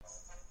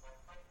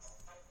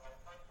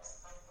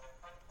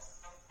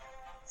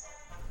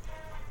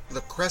The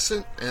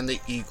Crescent and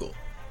the Eagle,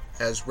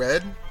 as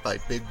read by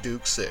Big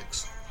Duke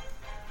 6.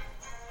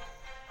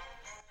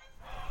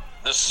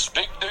 This is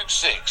Big Duke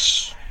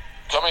 6,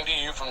 coming to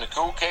you from the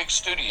Cool Cake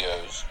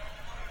Studios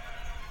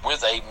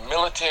with a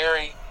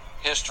military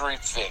history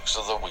fix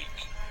of the week.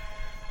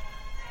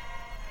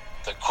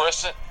 The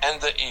Crescent and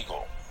the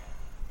Eagle.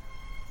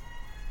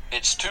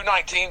 It's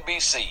 219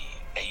 BC.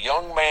 A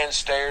young man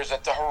stares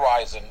at the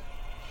horizon,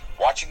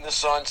 watching the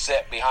sun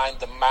set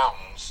behind the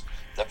mountains,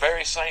 the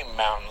very same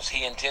mountains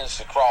he intends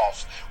to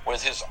cross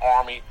with his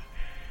army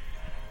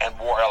and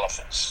war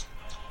elephants.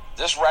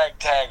 This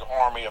ragtag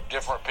army of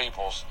different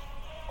peoples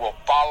will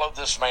follow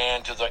this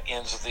man to the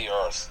ends of the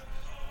earth.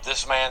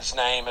 This man's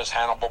name is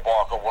Hannibal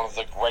Barca, one of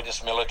the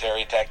greatest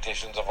military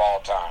tacticians of all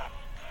time.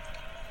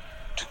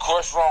 To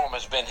crush Rome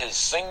has been his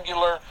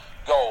singular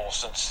goal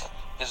since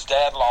his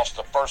dad lost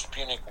the First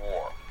Punic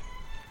War.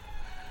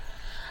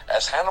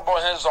 As Hannibal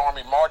and his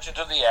army march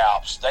into the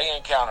Alps, they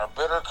encounter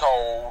bitter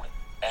cold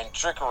and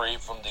trickery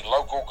from the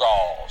local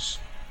Gauls.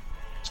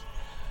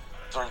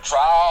 Through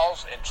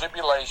trials and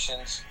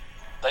tribulations,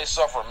 they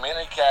suffer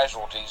many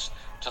casualties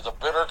to the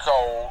bitter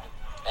cold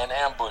and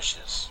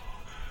ambushes.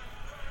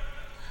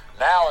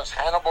 Now as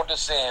Hannibal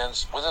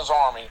descends with his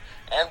army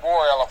and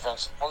war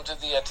elephants onto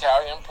the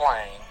Italian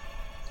plain,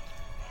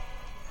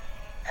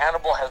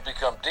 Hannibal has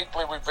become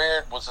deeply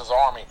revered with his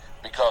army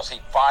because he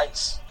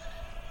fights,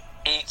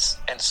 eats,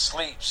 and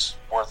sleeps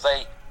where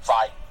they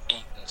fight,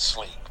 eat, and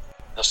sleep.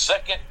 The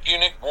Second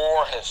Punic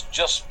War has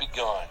just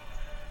begun.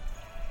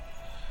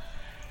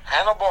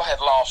 Hannibal had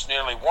lost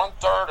nearly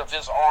one-third of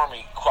his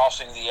army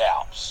crossing the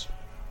Alps.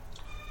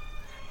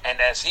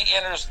 And as he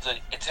enters the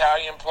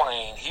Italian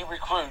plain, he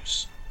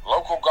recruits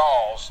local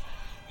Gauls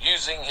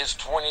using his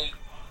 20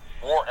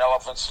 war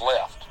elephants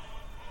left.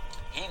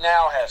 He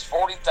now has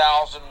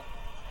 40,000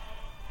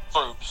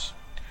 troops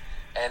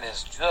and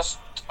is just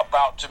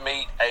about to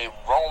meet a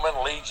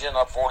Roman legion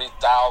of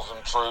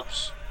 40,000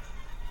 troops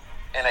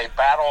in a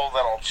battle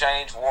that'll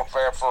change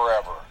warfare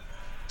forever.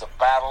 The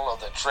Battle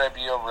of the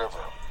Trebia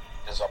River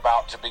is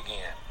about to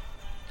begin.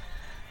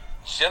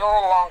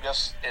 General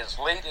Longus is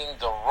leading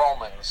the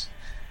Romans,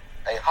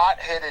 a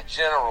hot-headed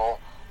general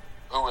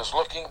who is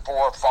looking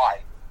for a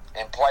fight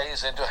and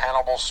plays into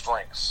Hannibal's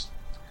strengths.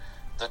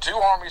 The two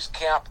armies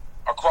camp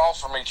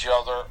across from each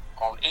other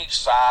on each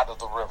side of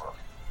the river.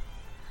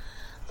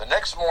 The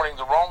next morning,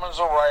 the Romans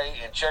array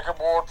in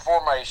checkerboard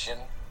formation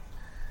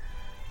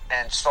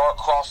and start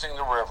crossing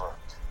the river.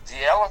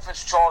 The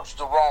elephants charge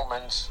the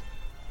Romans,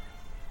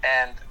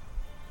 and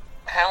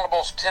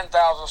Hannibal's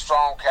 10,000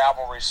 strong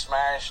cavalry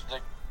smashed the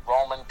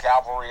Roman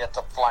cavalry at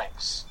the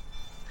flanks.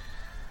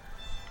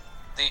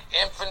 The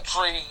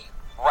infantry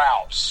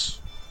routs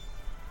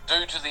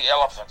due to the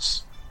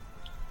elephants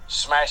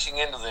smashing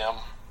into them.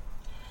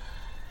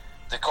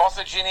 The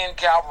Carthaginian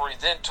cavalry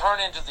then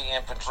turn into the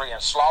infantry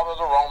and slaughter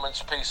the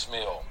Romans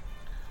piecemeal.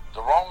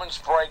 The Romans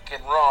break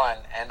and run,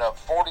 and of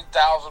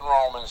 40,000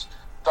 Romans,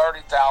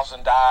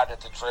 30,000 died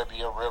at the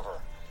Trebia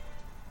River.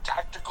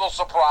 Tactical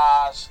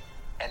surprise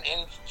and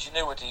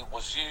ingenuity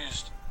was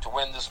used to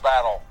win this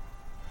battle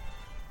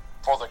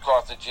for the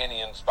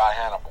Carthaginians by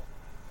Hannibal.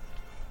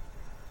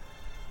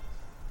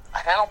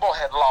 Hannibal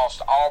had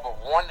lost all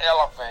but one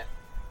elephant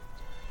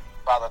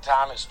by the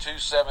time it's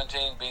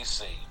 217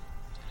 BC.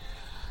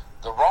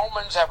 The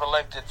Romans have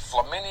elected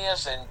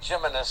Flaminius and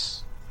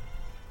Geminus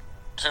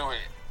to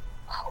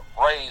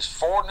raise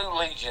 4 new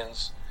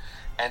legions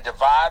and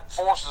divide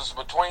forces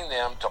between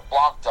them to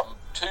block the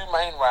two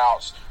main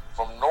routes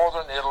from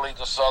northern Italy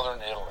to southern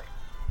Italy.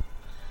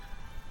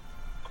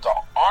 The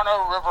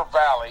Arno River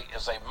Valley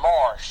is a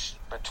marsh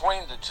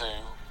between the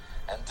two,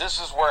 and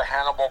this is where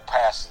Hannibal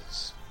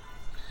passes.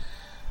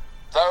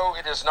 Though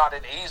it is not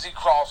an easy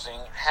crossing,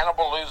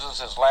 Hannibal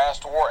loses his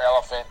last war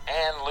elephant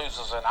and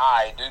loses an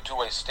eye due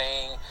to a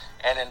sting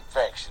and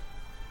infection.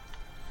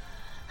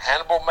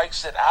 Hannibal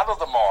makes it out of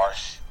the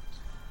marsh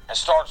and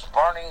starts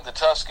burning the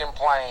Tuscan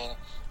plain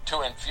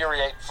to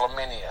infuriate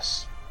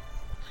Flaminius.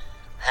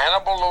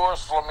 Hannibal lures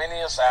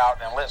Flaminius out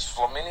and lets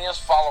Flaminius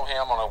follow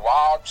him on a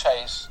wild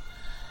chase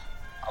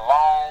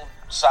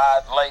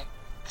alongside Lake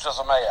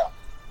Trasimene.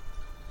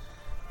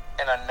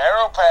 In a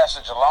narrow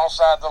passage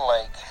alongside the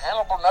lake,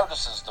 Hannibal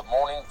notices the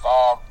morning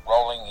fog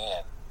rolling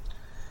in.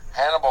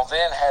 Hannibal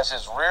then has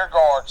his rear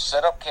guard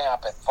set up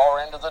camp at far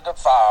end of the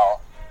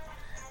defile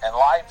and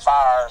light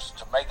fires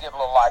to make it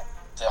look like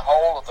the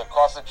whole of the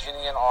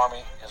Carthaginian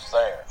army is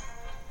there.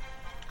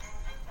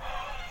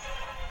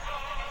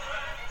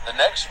 The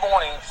next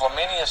morning,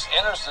 Flaminius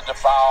enters the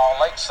defile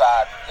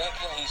lakeside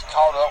thinking he's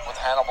caught up with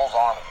Hannibal's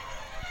army.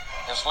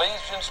 His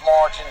legions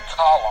march in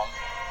column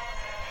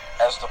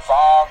as the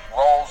fog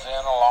rolls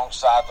in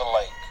alongside the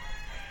lake.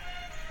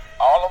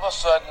 All of a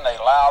sudden,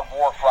 a loud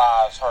war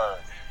cry is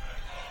heard.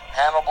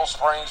 Hannibal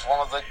springs one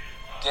of the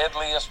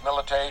deadliest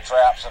military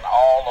traps in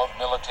all of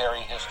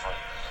military history.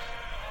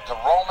 The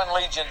Roman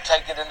legion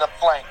take it in the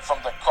flank from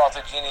the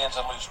Carthaginians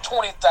and lose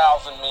 20,000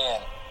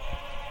 men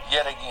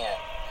yet again.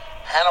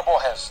 Hannibal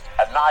has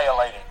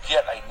annihilated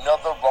yet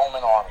another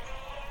Roman army.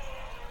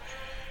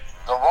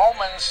 The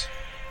Romans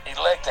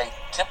elect a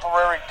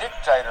temporary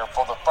dictator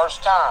for the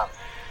first time,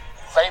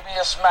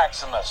 Fabius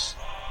Maximus,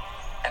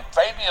 and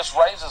Fabius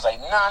raises a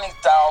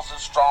 90,000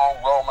 strong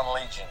Roman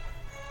legion,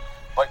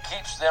 but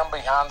keeps them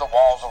behind the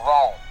walls of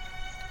Rome.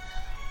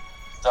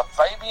 The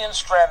Fabian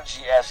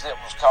strategy, as it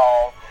was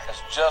called,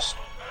 has just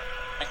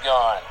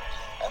begun,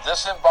 and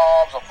this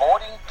involves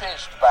avoiding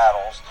pitched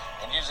battles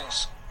and using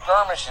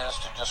skirmishes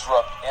to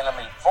disrupt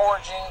enemy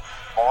foraging,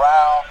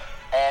 morale,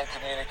 and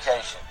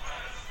communication.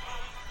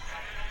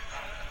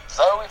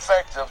 Though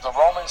effective, the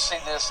Romans see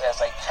this as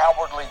a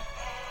cowardly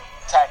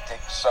tactic,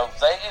 so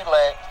they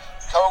elect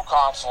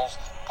co-consuls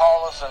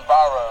Paulus and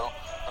Varro,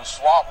 who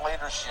swap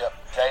leadership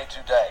day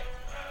to day.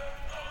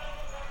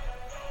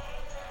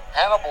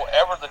 Hannibal,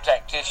 ever the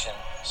tactician,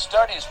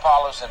 studies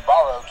Paulus and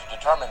Varro to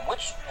determine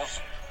which was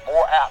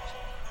more apt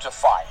to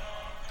fight.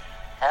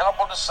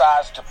 Hannibal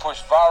decides to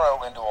push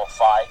Varro into a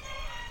fight,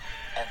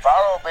 and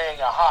Varro, being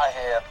a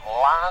hothead,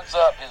 lines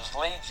up his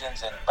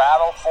legions in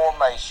battle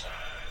formation.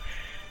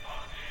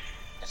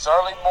 It's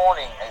early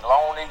morning. A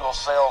lone eagle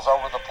sails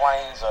over the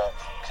plains of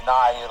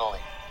Cannae,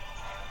 Italy.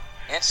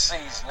 It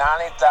sees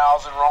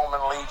 90,000 Roman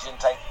legion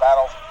take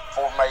battle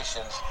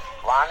formations,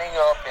 lining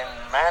up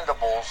in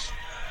mandibles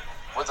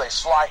with a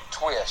slight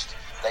twist.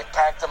 They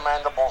pack the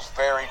mandibles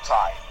very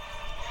tight.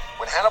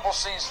 When Hannibal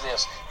sees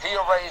this, he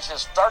arrays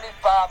his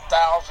 35,000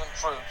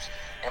 troops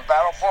in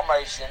battle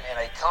formation in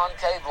a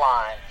concave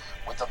line,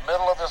 with the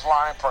middle of his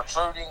line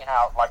protruding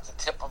out like the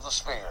tip of the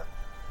spear.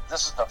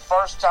 This is the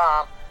first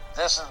time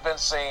this has been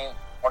seen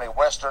on a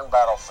Western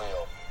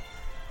battlefield.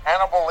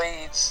 Hannibal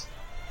leads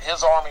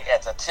his army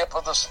at the tip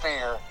of the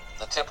spear,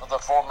 the tip of the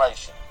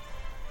formation.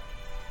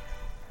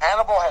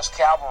 Hannibal has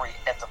cavalry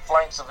at the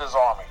flanks of his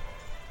army.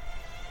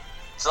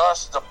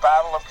 Thus, the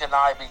Battle of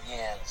Cannae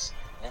begins.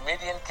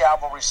 Numidian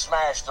cavalry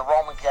smash the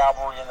Roman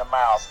cavalry in the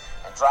mouth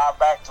and drive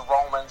back the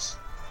Romans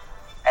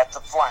at the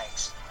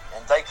flanks,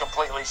 and they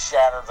completely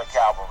shatter the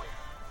cavalry.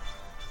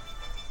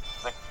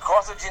 The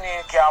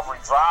Carthaginian cavalry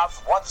drives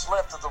what's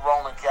left of the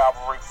Roman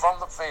cavalry from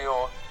the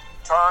field,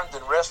 turn,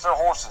 then rest their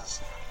horses,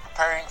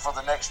 preparing for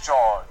the next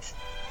charge.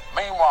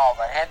 Meanwhile,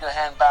 the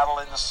hand-to-hand battle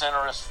in the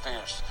center is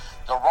fierce.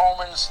 The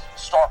Romans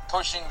start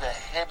pushing the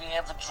heavy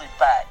infantry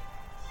back.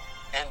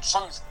 In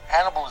truth,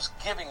 Hannibal is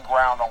giving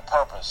ground on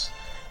purpose.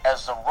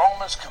 As the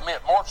Romans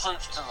commit more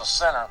troops to the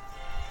center,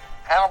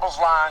 Hannibal's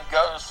line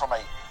goes from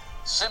a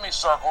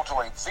semicircle to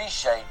a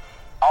V-shape,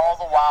 all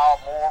the while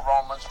more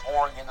Romans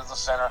pouring into the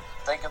center,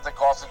 thinking the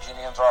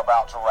Carthaginians are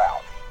about to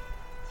rout.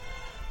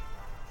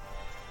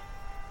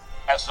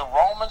 As the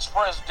Romans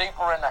press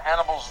deeper into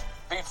Hannibal's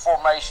V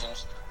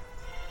formations,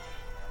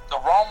 the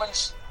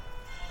Romans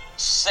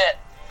set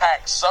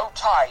packs so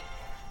tight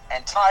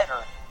and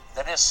tighter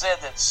that it's said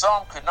that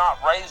some could not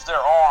raise their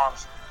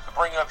arms to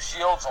bring up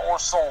shields or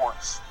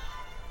swords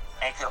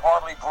and could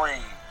hardly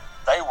breathe.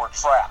 They were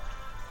trapped.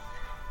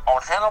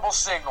 On Hannibal's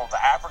signal,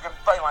 the African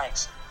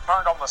phalanx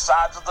turned on the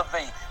sides of the V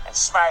and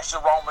smashed the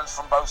Romans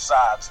from both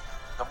sides.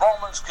 The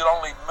Romans could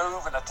only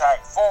move and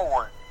attack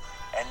forward,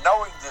 and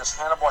knowing this,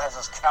 Hannibal has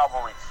his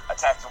cavalry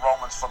attack the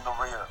Romans from the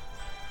rear.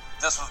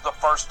 This was the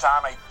first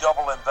time a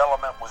double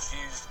envelopment was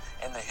used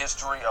in the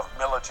history of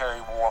military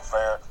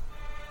warfare,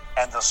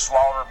 and the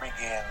slaughter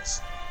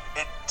begins.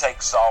 It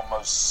takes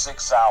almost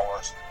 6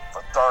 hours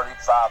for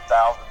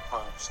 35,000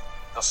 troops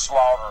to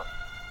slaughter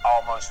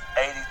almost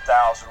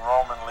 80,000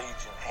 Roman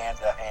legion hand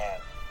to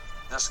hand.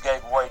 This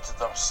gave way to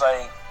the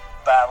saying,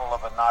 Battle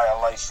of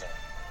Annihilation.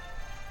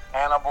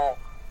 Hannibal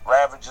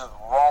ravages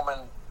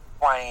Roman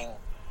plain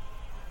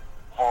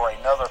for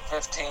another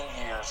 15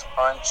 years,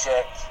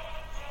 unchecked,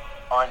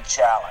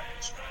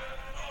 unchallenged.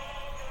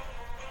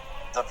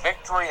 The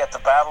victory at the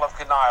Battle of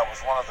Cannae was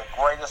one of the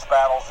greatest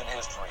battles in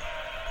history.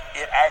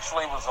 It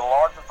actually was the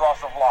largest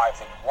loss of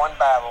life in one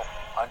battle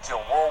until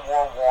World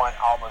War I,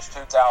 almost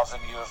 2,000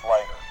 years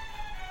later.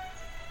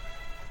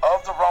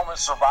 Of the Roman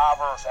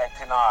survivors at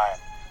Cannae,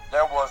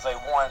 there was a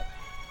one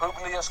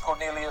Publius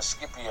Cornelius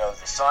Scipio,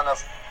 the son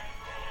of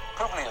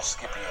Publius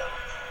Scipio.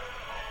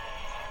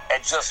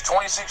 At just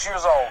 26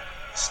 years old,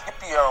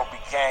 Scipio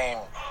became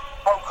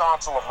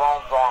proconsul of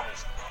Rome's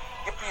armies.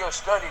 Scipio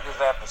studied his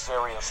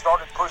adversary and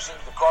started pushing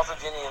the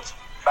Carthaginians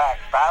back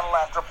battle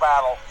after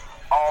battle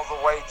all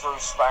the way through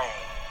Spain.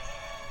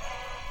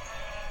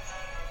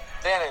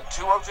 Then in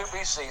 202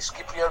 BC,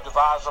 Scipio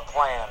devised a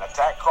plan,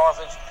 attack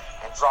Carthage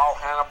and draw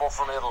Hannibal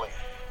from Italy.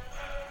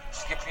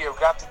 Scipio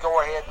got to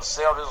go ahead and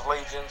sailed his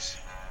legions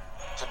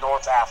to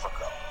North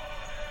Africa.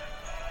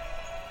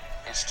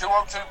 It's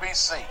 202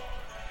 BC,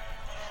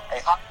 a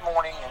hot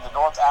morning in the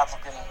North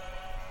African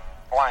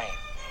plain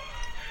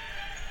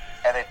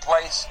at a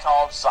place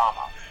called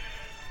Zama.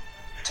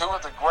 Two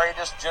of the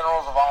greatest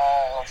generals of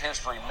all of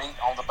history meet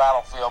on the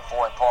battlefield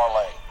for a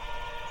parley.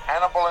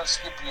 Hannibal and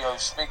Scipio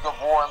speak of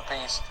war and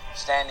peace,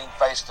 standing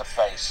face to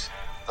face.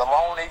 The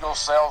lone eagle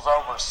sails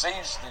over,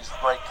 sees these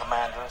great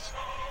commanders,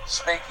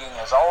 speaking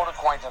as old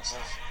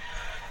acquaintances,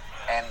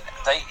 and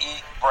they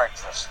eat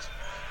breakfast.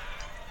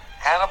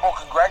 Hannibal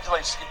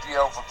congratulates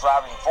Scipio for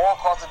driving 4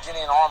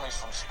 Carthaginian armies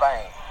from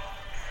Spain.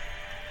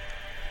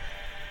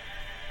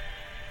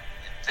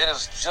 it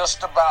is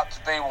just about to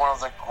be one of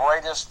the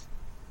greatest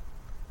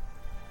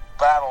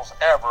battles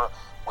ever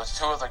with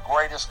two of the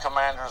greatest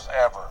commanders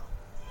ever.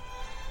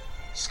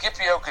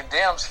 Scipio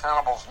condemns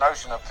Hannibal's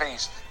notion of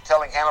peace,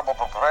 telling Hannibal to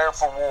prepare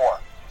for war,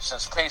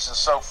 since peace is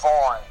so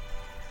foreign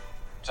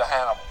to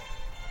Hannibal.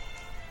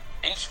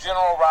 Each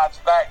general rides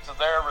back to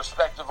their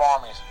respective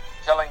armies,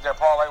 telling their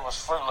parley was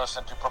fruitless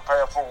and to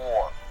prepare for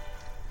war.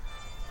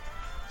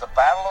 The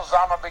Battle of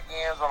Zama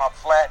begins on a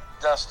flat,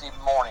 dusty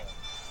morning.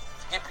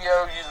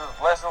 Scipio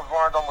uses lessons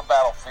learned on the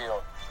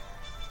battlefield,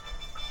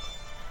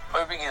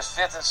 moving his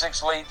 5th and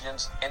 6th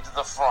legions into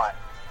the front.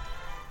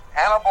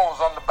 Hannibal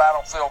was on the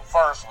battlefield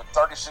first with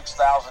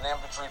 36,000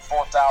 infantry,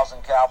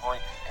 4,000 cavalry,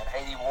 and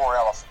 80 war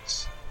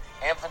elephants.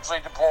 Infantry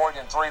deployed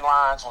in 3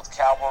 lines with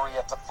cavalry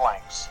at the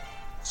flanks.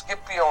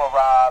 Scipio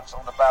arrives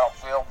on the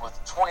battlefield with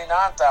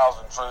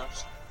 29,000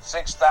 troops,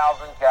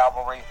 6,000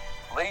 cavalry.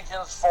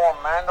 Legions form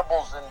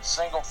mandibles in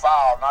single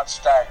file, not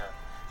staggered.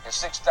 His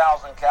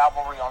 6,000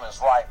 cavalry on his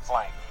right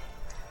flank.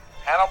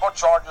 Hannibal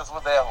charges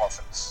with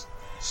elephants.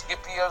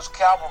 Scipio's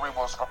cavalry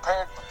was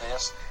prepared for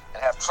this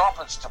and have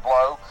trumpets to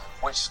blow,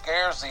 which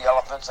scares the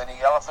elephants, and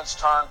the elephants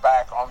turn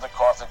back on the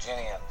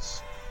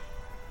Carthaginians.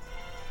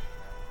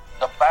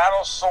 The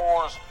battle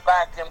soars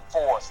back and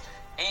forth,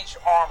 each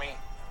army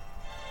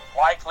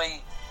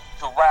likely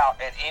to rout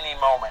at any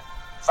moment.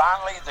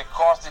 Finally, the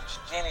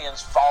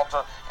Carthaginians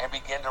falter and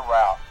begin to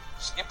rout.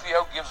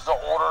 Scipio gives the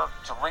order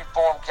to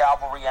reform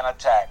cavalry and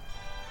attack.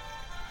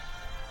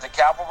 The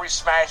cavalry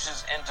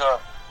smashes into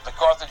the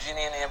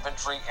Carthaginian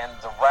infantry and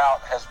the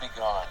rout has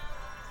begun.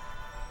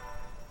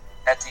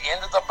 At the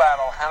end of the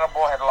battle,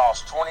 Hannibal had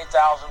lost 20,000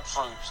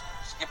 troops,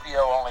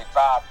 Scipio only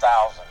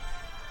 5,000.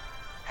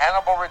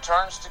 Hannibal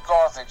returns to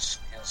Carthage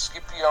and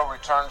Scipio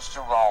returns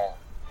to Rome.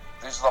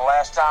 This is the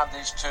last time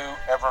these two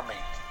ever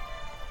meet.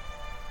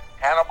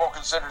 Hannibal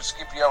considered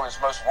Scipio his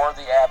most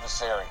worthy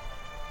adversary.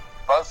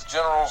 Both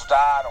generals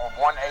died on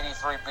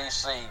 183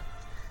 BC,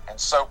 and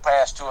so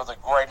passed two of the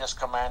greatest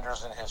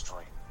commanders in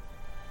history.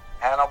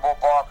 Hannibal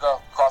Barca,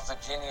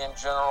 Carthaginian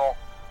general,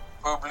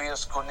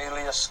 Publius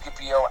Cornelius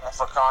Scipio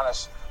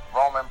Africanus,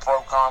 Roman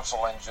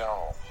proconsul and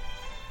general.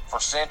 For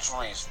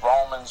centuries,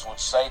 Romans would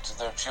say to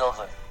their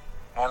children,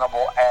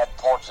 Hannibal ad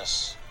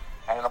portas,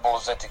 Hannibal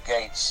is at the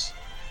gates,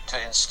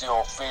 to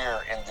instill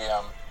fear in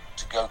them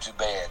to go to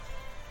bed.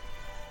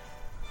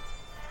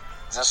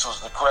 This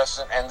was the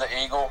Crescent and the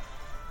Eagle,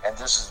 and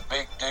this is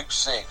Big Duke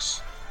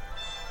 6,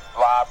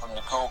 live from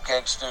the Cool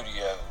Keg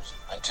Studios.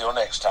 Until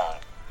next time.